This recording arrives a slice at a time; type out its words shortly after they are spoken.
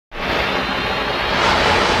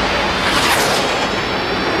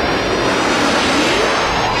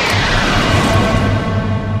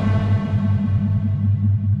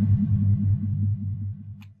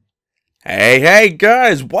Hey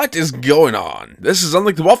guys, what is going on? This is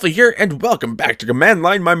Unlike the Waffle here, and welcome back to Command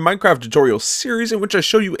Line, my Minecraft tutorial series in which I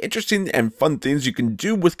show you interesting and fun things you can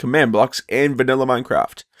do with command blocks in vanilla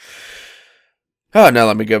Minecraft. Now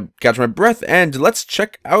let me go catch my breath, and let's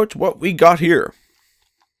check out what we got here.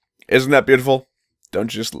 Isn't that beautiful?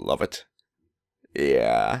 Don't you just love it?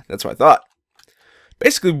 Yeah, that's what I thought.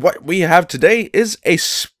 Basically, what we have today is a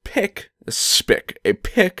pick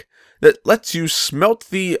that lets you smelt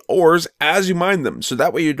the ores as you mine them, so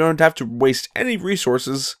that way you don't have to waste any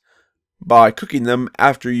resources by cooking them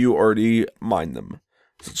after you already mine them.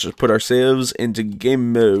 So let's just put our saves into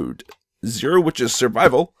game mode 0, which is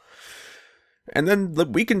survival, and then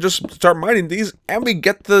we can just start mining these, and we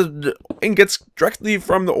get the ingots directly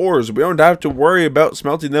from the ores. We don't have to worry about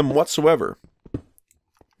smelting them whatsoever.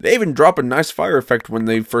 They even drop a nice fire effect when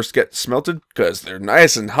they first get smelted, because they're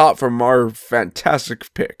nice and hot from our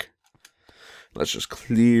fantastic pick. Let's just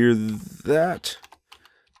clear that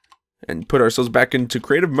and put ourselves back into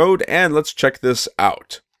creative mode, and let's check this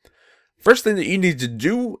out. First thing that you need to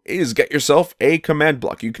do is get yourself a command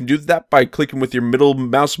block. You can do that by clicking with your middle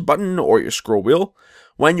mouse button or your scroll wheel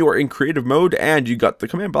when you are in creative mode, and you got the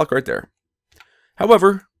command block right there.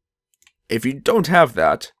 However, if you don't have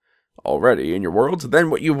that already in your world, then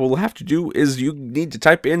what you will have to do is you need to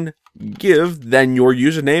type in give, then your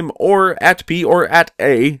username, or @p or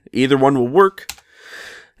 @a, either one will work,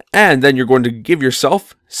 and then you're going to give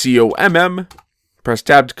yourself COMM, press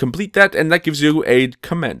tab to complete that, and that gives you a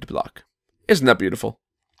command block. Isn't that beautiful?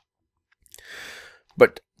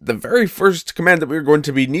 But the very first command that we're going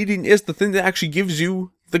to be needing is the thing that actually gives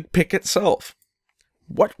you the pick itself.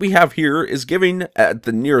 What we have here is giving at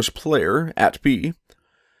the nearest player, @p.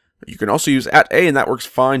 You can also use @a, and that works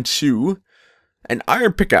fine too. An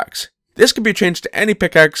iron pickaxe. This can be changed to any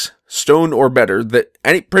pickaxe, stone or better,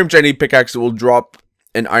 pretty much any pickaxe that will drop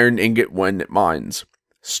an iron ingot when it mines.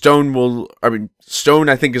 Stone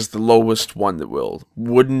I think is the lowest one that will.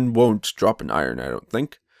 Wooden won't drop an iron, I don't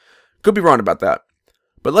think. Could be wrong about that.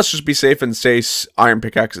 But let's just be safe and say iron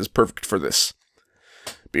pickaxe is perfect for this.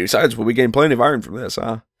 Besides, we'll be getting plenty of iron from this,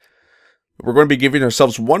 huh? We're going to be giving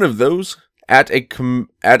ourselves one of those at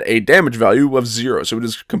a damage value of 0, so it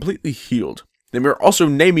is completely healed. Then we're also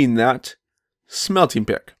naming that smelting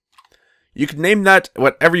pick. You can name that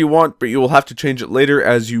whatever you want, but you will have to change it later,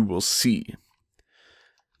 as you will see.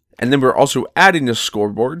 And then we're also adding a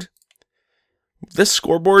scoreboard. This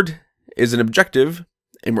scoreboard is an objective,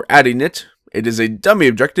 and we're adding it. It is a dummy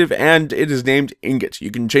objective, and it is named ingot. You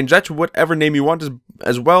can change that to whatever name you want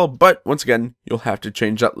as well, but once again, you'll have to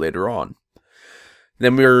change that later on.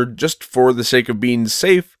 Then we're, just for the sake of being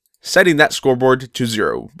safe, setting that scoreboard to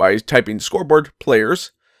 0 by typing scoreboard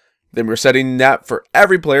players. Then we're setting that for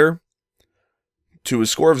every player to a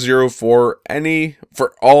score of 0 for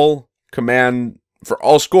all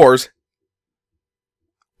scores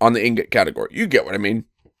on the ingot category. You get what I mean.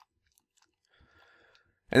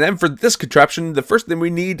 And then for this contraption, the first thing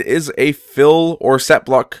we need is a fill or set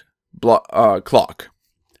block clock.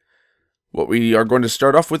 What we are going to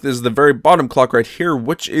start off with is the very bottom clock right here,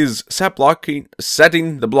 which is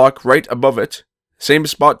setting the block right above it, same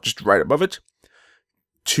spot, just right above it,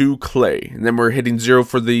 to clay. And then we're hitting 0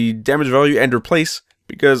 for the damage value and replace,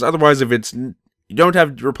 because otherwise if you don't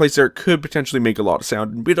have to replace there, it could potentially make a lot of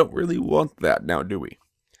sound, and we don't really want that now, do we?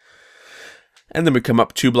 And then we come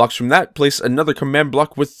up 2 blocks from that, place another command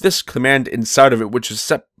block with this command inside of it, which is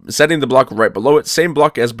setting the block right below it, same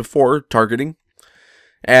block as before, targeting.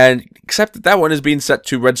 And except that one is being set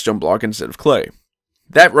to redstone block instead of clay.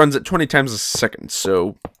 That runs at 20 times a second,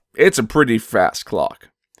 so it's a pretty fast clock.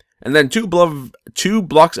 And then 2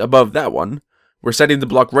 blocks above that one, we're setting the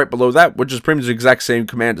block right below that, which is pretty much the exact same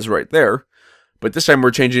command as right there, but this time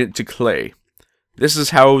we're changing it to clay. This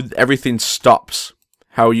is how everything stops,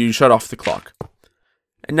 how you shut off the clock.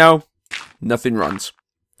 And now, nothing runs.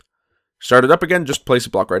 Start it up again, just place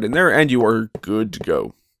a block right in there, and you are good to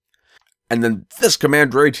go. And then this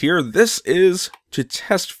command right here, this is to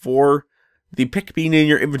test for the pick being in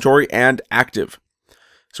your inventory and active.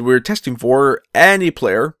 So we're testing for any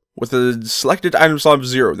player with a selected item slot of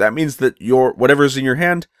 0. That means that whatever is in your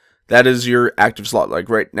hand, that is your active slot. Like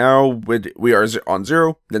right now, we are on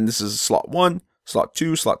 0, then this is slot 1, slot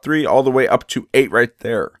 2, slot 3, all the way up to 8 right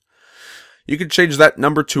there. You can change that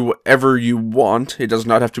number to whatever you want. It does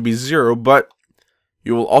not have to be 0, but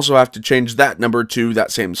you will also have to change that number to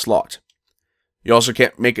that same slot. You also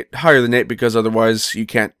can't make it higher than 8 because otherwise you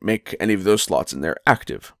can't make any of those slots in there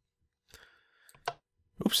active.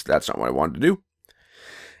 Oops, that's not what I wanted to do.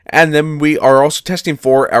 And then we are also testing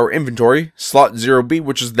for our inventory, slot 0B,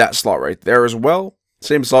 which is that slot right there as well.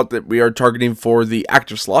 Same slot that we are targeting for the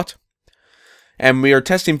active slot. And we are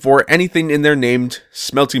testing for anything in there named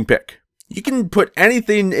Smelting Pick. You can put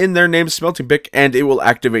anything in there named Smelting Pick and it will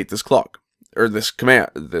activate this clock. Or this command.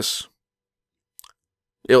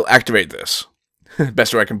 It'll activate this.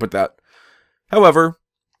 Best way I can put that. However,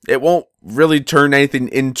 it won't really turn anything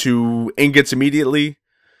into ingots immediately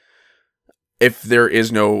if there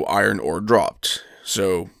is no iron ore dropped.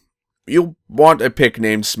 So you'll want a pick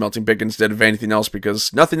named Smelting Pick instead of anything else,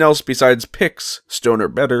 because nothing else besides picks, stone or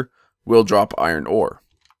better, will drop iron ore.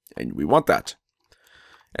 And we want that.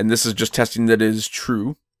 And this is just testing that it is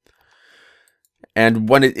true. And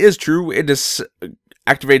when it is true, it is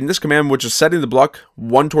activating this command, which is setting the block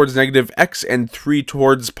 1 towards negative X and 3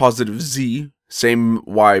 towards positive Z, same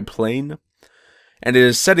Y plane. And it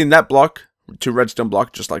is setting that block to redstone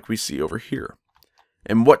block, just like we see over here.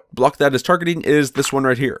 And what block that is targeting is this one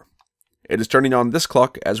right here. It is turning on this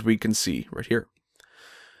clock, as we can see right here.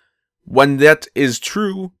 When that is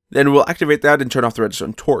true, then we'll activate that and turn off the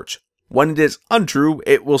redstone torch. When it is untrue,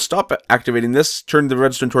 it will stop activating this, turn the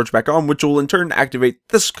redstone torch back on, which will in turn activate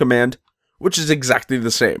this command, which is exactly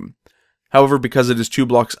the same. However, because it is 2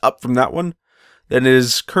 blocks up from that one, then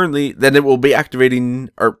it will be activating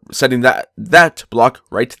or setting that block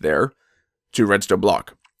right there to redstone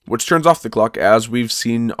block, which turns off the clock, as we've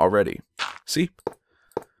seen already. See?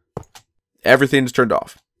 Everything is turned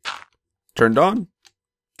off. Turned on.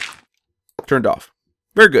 Turned off.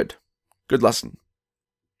 Very good. Good lesson.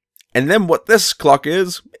 And then what this clock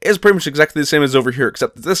is pretty much exactly the same as over here,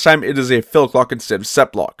 except that this time it is a fill clock instead of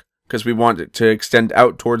set block, because we want it to extend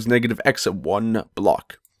out towards negative X at 1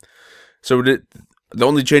 block. So the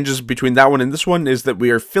only changes between that one and this one is that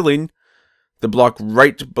we are filling the block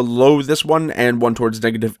right below this one and 1 towards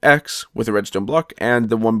negative X with a redstone block, and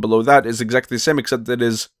the one below that is exactly the same, except that it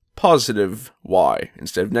is positive Y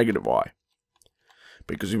instead of negative Y,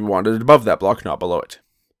 because we wanted it above that block, not below it.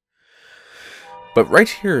 But right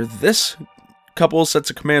here, this couple sets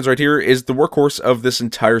of commands right here is the workhorse of this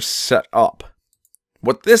entire setup.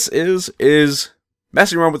 What this is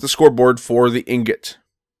messing around with the scoreboard for the ingot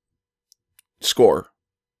score.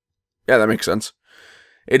 Yeah, that makes sense.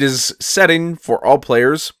 It is setting for all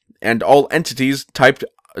players and all entities type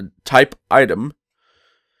item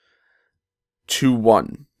to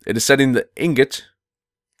 1. It is setting the ingot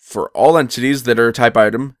for all entities that are type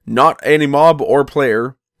item, not any mob or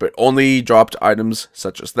player, but only dropped items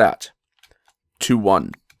such as that, to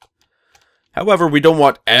 1. However, we don't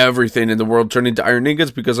want everything in the world turning to iron ingots,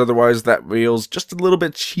 because otherwise that feels just a little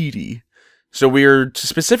bit cheaty. So we are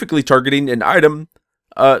specifically targeting an item,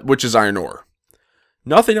 which is iron ore.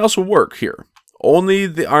 Nothing else will work here. Only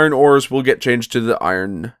the iron ores will get changed to the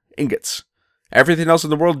iron ingots. Everything else in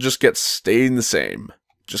the world just gets staying the same.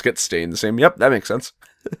 Yep, that makes sense.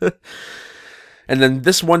 And then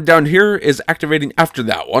this one down here is activating after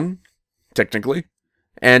that one, technically.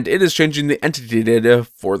 And it is changing the entity data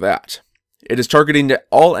for that. It is targeting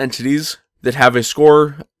all entities that have a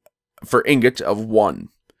score for ingot of 1.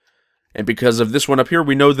 And because of this one up here,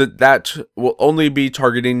 we know that that will only be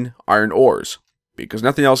targeting iron ores, because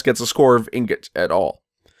nothing else gets a score of ingot at all.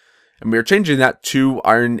 And we are changing that to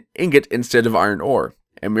iron ingot instead of iron ore.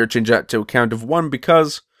 And we are changing that to a count of 1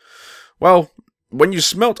 because, well, when you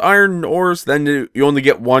smelt iron ores, then you only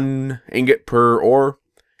get 1 ingot per ore.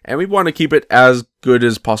 And we want to keep it as good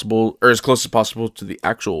as possible, or as close as possible to the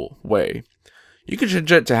actual way. You can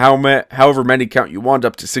change it to however many count you want,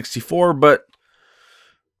 up to 64, but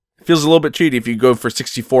it feels a little bit cheaty if you go for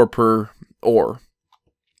 64 per ore.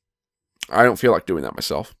 I don't feel like doing that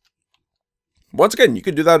myself. Once again, you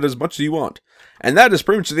can do that as much as you want. And that is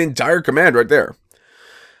pretty much the entire command right there.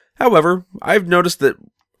 However, I've noticed that,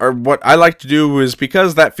 or what I like to do is,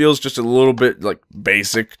 because that feels just a little bit like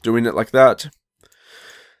basic doing it like that,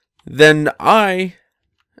 then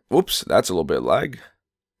whoops, that's a little bit of lag.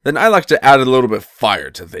 Then I like to add a little bit of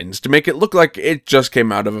fire to things to make it look like it just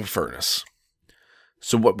came out of a furnace.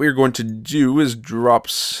 So what we're going to do is drop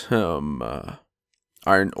some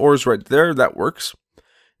iron ores right there. That works.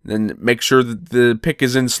 Then make sure that the pick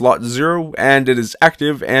is in slot 0 and it is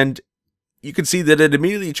active, and you can see that it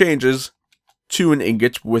immediately changes to an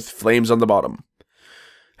ingot with flames on the bottom.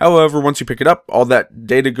 However, once you pick it up, all that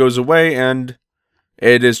data goes away and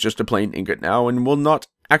it is just a plain ingot now and will not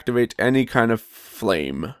activate any kind of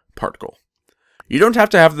flame particle. You don't have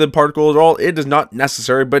to have the particle at all. It is not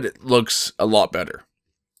necessary, but it looks a lot better.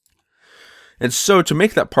 And so to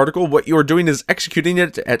make that particle, what you are doing is executing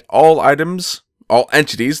it at all items, all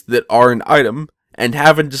entities that are an item, and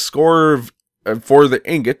having to score for the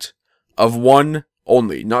ingot of 1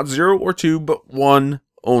 only. Not 0 or 2, but 1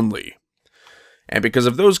 only. And because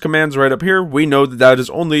of those commands right up here, we know that that is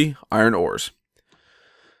only iron ores.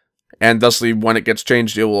 And thusly, when it gets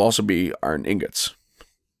changed, it will also be iron ingots.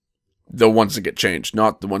 The ones that get changed,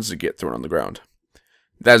 not the ones that get thrown on the ground.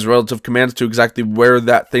 That is relative commands to exactly where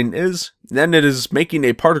that thing is. Then it is making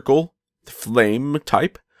a particle, flame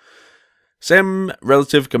type. Same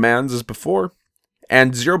relative commands as before.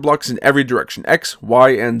 And 0 blocks in every direction, X,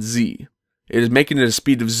 Y, and Z. It is making it a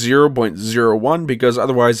speed of 0.01 because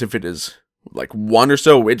otherwise if it is like 1 or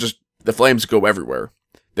so, the flames go everywhere.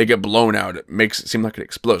 They get blown out. It makes it seem like an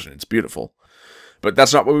explosion. It's beautiful. But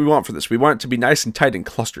that's not what we want for this. We want it to be nice and tight and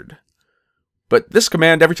clustered. But this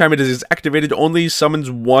command, every time it is activated, only summons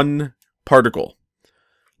 1 particle.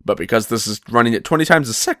 But because this is running at 20 times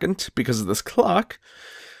a second, because of this clock,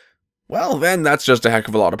 well then that's just a heck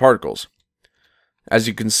of a lot of particles. As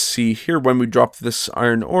you can see here, when we drop this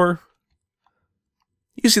iron ore,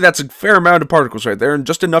 you see that's a fair amount of particles right there, and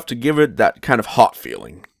just enough to give it that kind of hot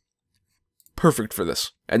feeling. Perfect for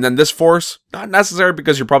this. And then this force, not necessary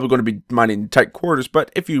because you're probably going to be mining in tight quarters,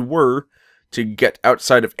 but if you were to get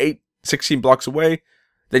outside of 16 blocks away,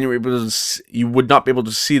 then you would not be able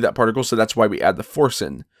to see that particle, so that's why we add the force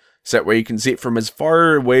in. So that way you can see it from as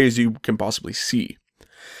far away as you can possibly see.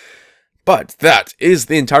 But that is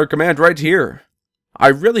the entire command right here. I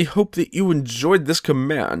really hope that you enjoyed this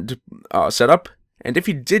command setup, and if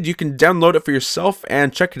you did, you can download it for yourself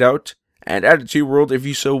and check it out, and add it to your world if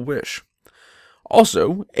you so wish.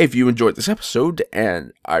 Also, if you enjoyed this episode,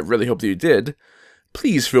 and I really hope that you did,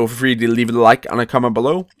 please feel free to leave a like and a comment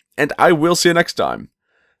below, and I will see you next time.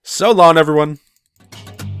 So long, everyone.